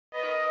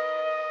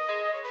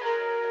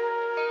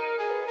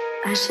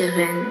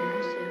Jayyybandzz.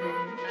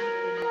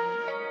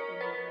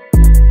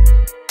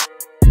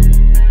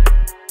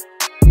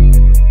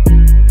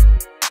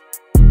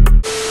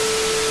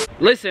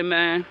 Listen,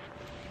 man,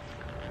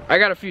 I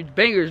got a few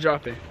bangers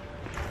dropping,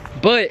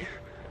 but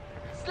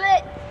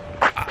Slit.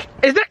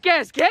 Is that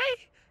Cashk?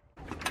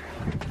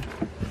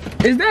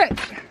 Is that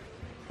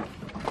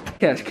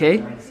Cashk?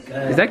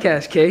 Is that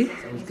Cashk?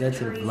 What's good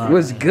to the vlog?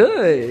 What's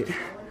good?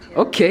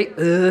 Okay,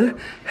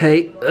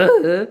 hey,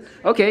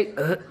 okay,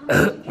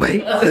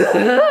 wait,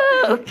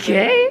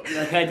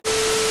 okay.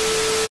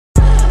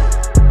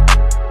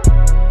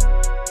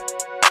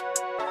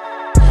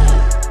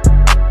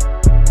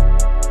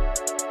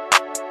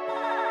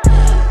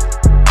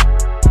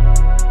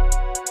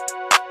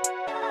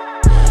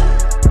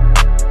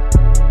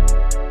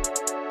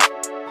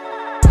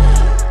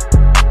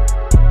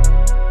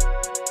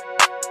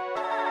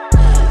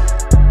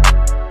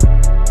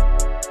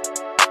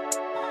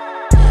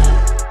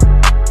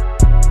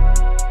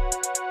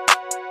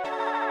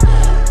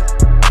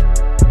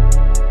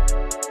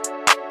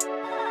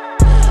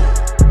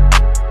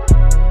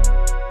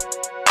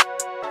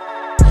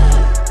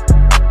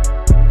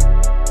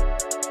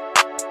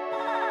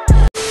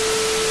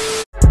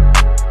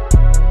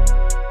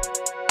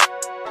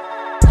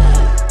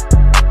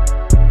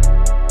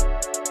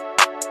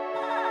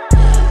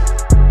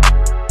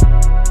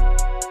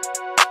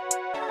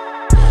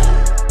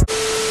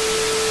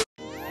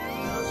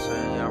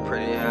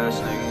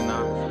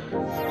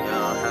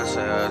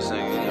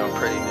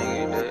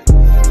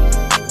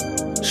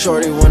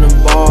 Shorty wanna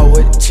ball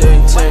with the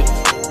ting.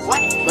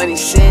 Money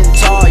sitting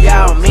tall,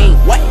 y'all mean.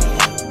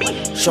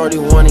 Shorty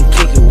wanna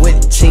kick it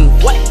with the team.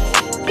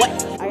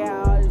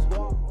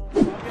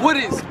 What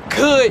is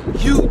good,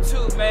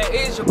 YouTube, man?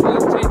 It's your boy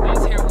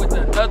Jayyybandzz here with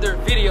another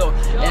video.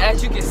 And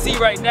as you can see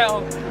right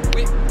now,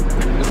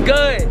 it's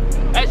good.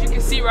 As you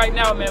can see right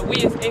now, man, we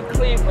is in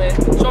Cleveland.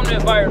 Show them the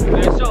environment,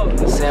 man. Show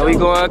them. Saying we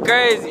going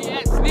crazy. We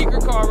at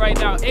Sneakercon right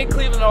now in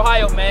Cleveland,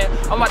 Ohio, man.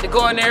 I'm about to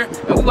go in there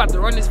and we about to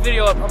run this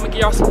video up. I'm gonna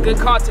give y'all some good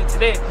content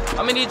today. I'm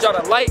gonna need y'all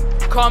to like,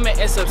 comment,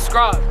 and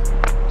subscribe.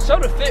 Show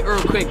the fit real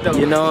quick, though.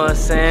 You know what I'm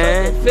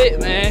saying? Show the fit,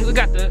 man. We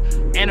got the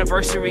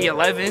anniversary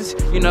 11s,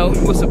 you know,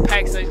 with some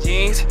packs of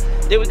jeans.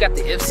 Then we got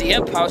the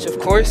FCM pouch, of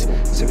course.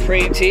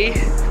 Supreme tee.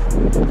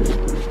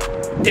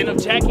 Denim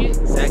jacket.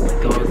 Exactly,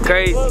 going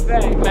crazy. Full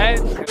bag,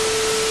 man.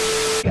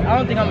 I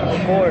don't think I'm gonna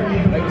record.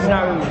 Like, it's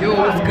not really. Yo,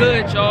 what's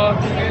good, y'all?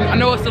 I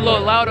know it's a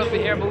little loud up in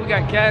here, but we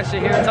got Cashk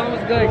in here. Tell them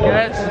what's good,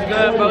 Cashk. It's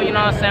good, bro. You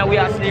know what I'm saying? We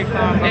out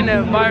Sneakercom. In the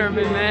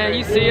environment, man.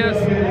 You see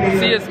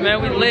us,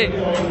 man. We lit. You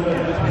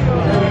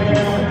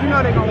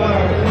know they gonna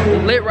want We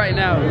lit right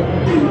now.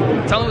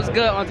 Tell them what's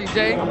good, Auntie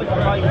Jay. Tell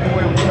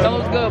them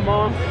what's good,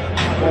 Mom.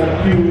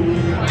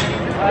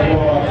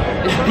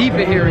 It's deep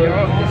in here,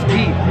 y'all. It's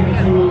deep.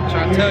 I'm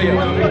trying to tell y'all.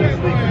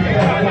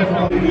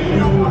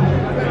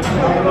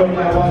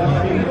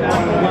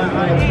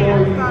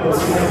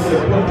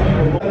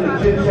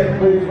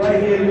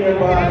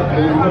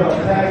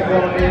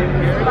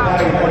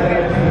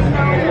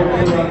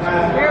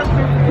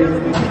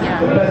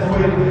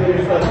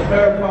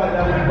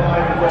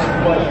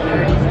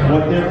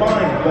 What they're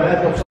buying, but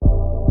that's a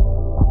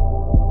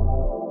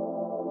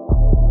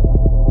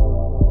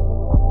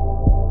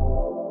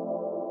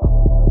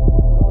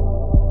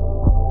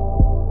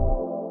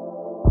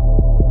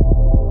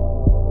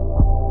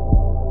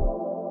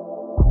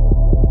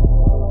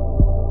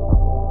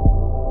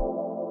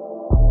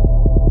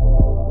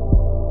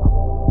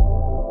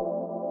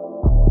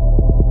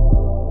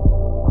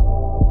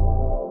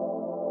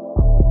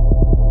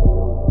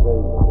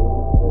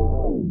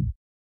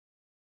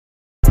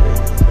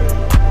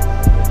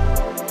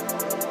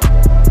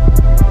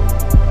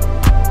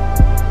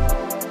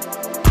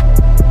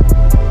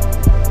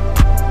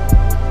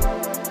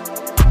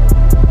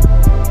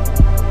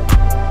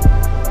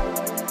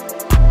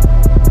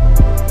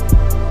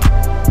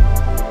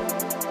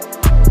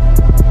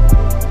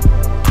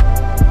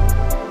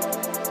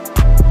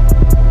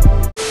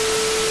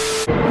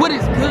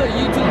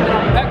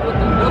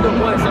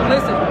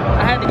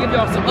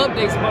Some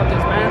updates about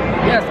this, man.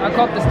 Yes, I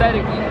caught the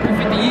static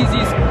 350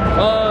 Yeezys.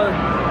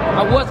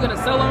 I was gonna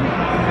sell them,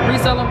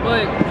 resell them,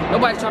 but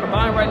nobody's trying to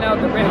buy them right now.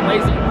 They're really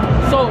lazy.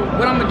 So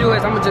what I'm gonna do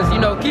is I'm gonna just, you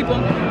know, keep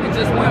them and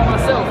just wear them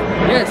myself.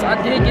 Yes, I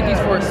did get these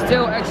for a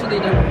steal. Actually,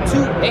 they were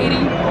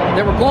 $280.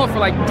 They were going for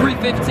like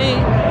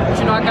 $315, but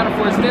you know, I got them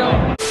for a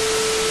steal.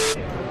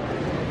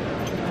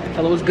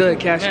 Hello, what's good,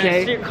 Cashk?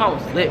 Sneakercon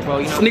was lit, bro.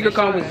 You know,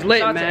 Sneakercon was lit,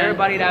 shout man. out to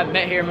everybody that I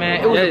met here,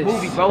 man. It was a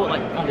movie, bro.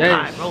 Like, oh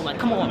God, bro. Like,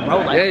 come on, bro.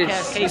 Like,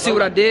 yes. Cashk, You see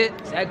what I did?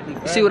 Exactly,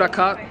 bro. You see what I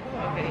caught?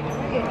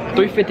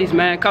 350s,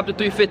 man. Cop the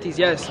 350s,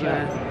 yes,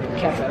 man.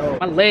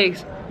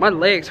 My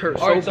legs hurt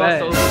so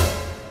bad.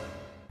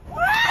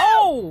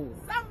 Oh!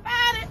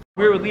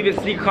 We're leaving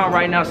Sneakercon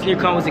right now.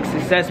 Sneakercon was a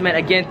success, man.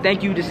 Again,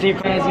 thank you to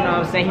Sneakercon. You know what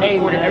I'm saying? He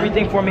recorded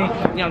everything for me. You know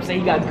what I'm saying?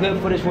 He got good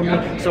footage for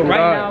me. So right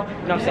now, you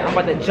know what I'm saying? I'm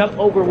about to jump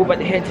over. We're about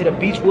to head to the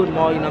Beechwood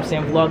Mall. You know what I'm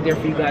saying? Vlog there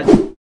for you guys.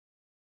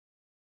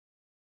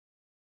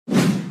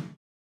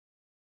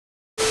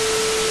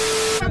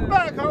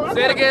 back, huh?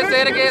 Say it again,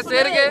 say it again, say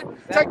it again.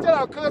 Take that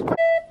out, cuz.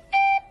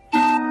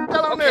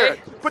 That on there.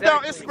 Put that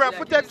on Instagram.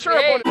 Put that chirp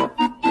on it.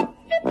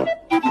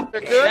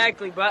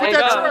 Exactly, bro. Put Hey,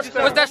 that dog. chirp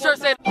down. What's that shirt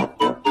say?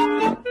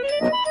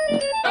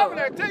 Open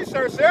that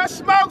t-shirt, say I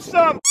smoke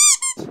some.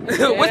 What's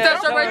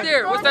that shirt right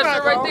there? What's that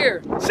shirt right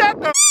there?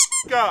 Shut the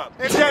up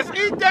and just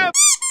eat that.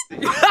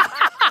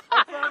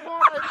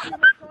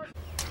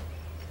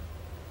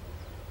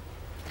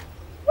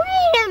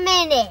 Wait a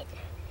minute.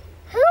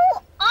 Who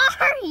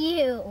are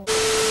you?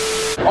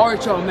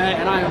 Alright, y'all, man,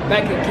 and I am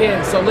back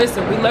again. So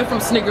listen, we left from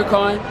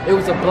Sneakercon. It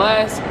was a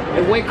blast.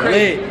 It went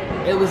crazy.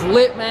 It was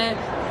lit, man.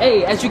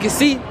 Hey, as you can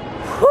see,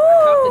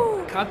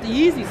 I caught the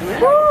Yeezys,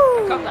 man.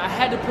 I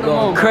had to put them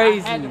on.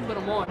 Crazy. I had to put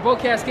them on. Bro,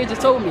 Cashk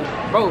just told me,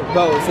 bro,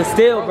 it's a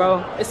steal,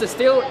 bro. it's a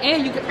steal,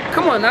 and you can,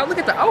 come on now, look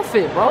at the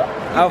outfit, bro.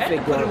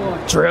 Outfit, Put 'em bro.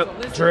 on. Drip, So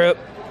listen, drip,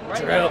 right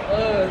drip.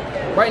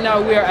 Now, right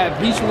now we are at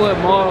Beechwood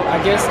Mall,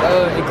 I guess,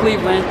 in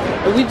Cleveland,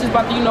 and we just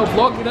about to,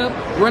 vlog it up,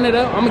 run it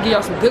up. I'm gonna give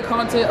y'all some good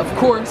content, of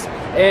course,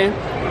 and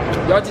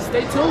y'all just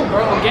stay tuned,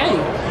 bro, on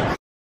game.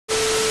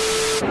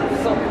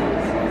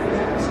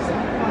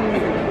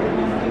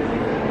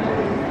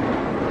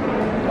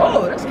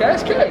 Oh, that's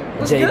Cashk.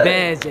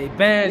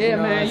 Jayyybandzz, Yeah,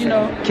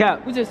 man,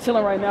 Cap. we just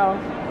chilling right now.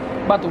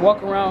 About to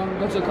walk around,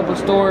 go to a couple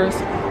stores.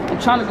 I'm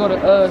trying to go to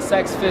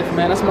Saks Fifth,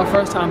 man. That's my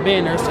first time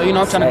being there, so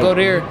I'm trying to go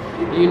there.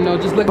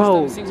 Just look at stuff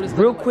and see what it's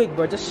real like. quick,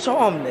 bro, just show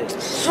them this.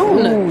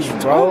 Shoes,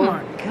 bro. Oh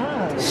my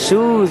god.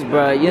 Shoes,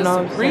 bro. You know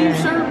what I'm Supreme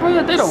saying? shirt,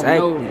 bro. They don't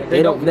know.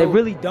 They don't. They know.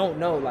 really don't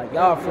know. Like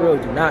y'all, for real,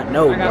 do not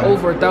know. I got bro.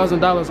 over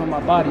 $1,000 on my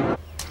body.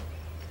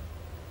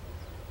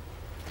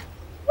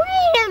 Wait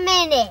a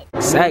minute. I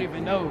don't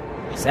even know.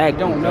 Exactly.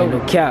 Don't know. No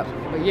cap.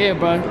 But yeah,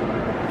 bro.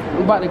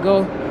 I'm about to go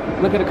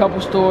look at a couple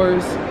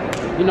stores.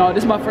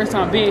 This is my first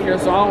time being here,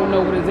 so I don't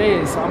know what it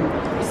is. So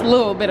it's a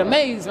little bit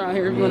amazed around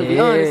here, if you want to be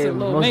honest. A little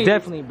most amazed.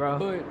 definitely, bro.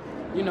 But,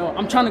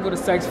 I'm trying to go to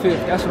Saks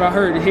Fifth. That's what I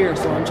heard here,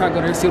 so I'm trying to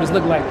go there and see what it's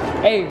look like.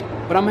 Hey,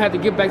 but I'm going to have to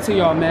get back to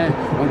y'all, man,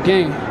 on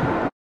game.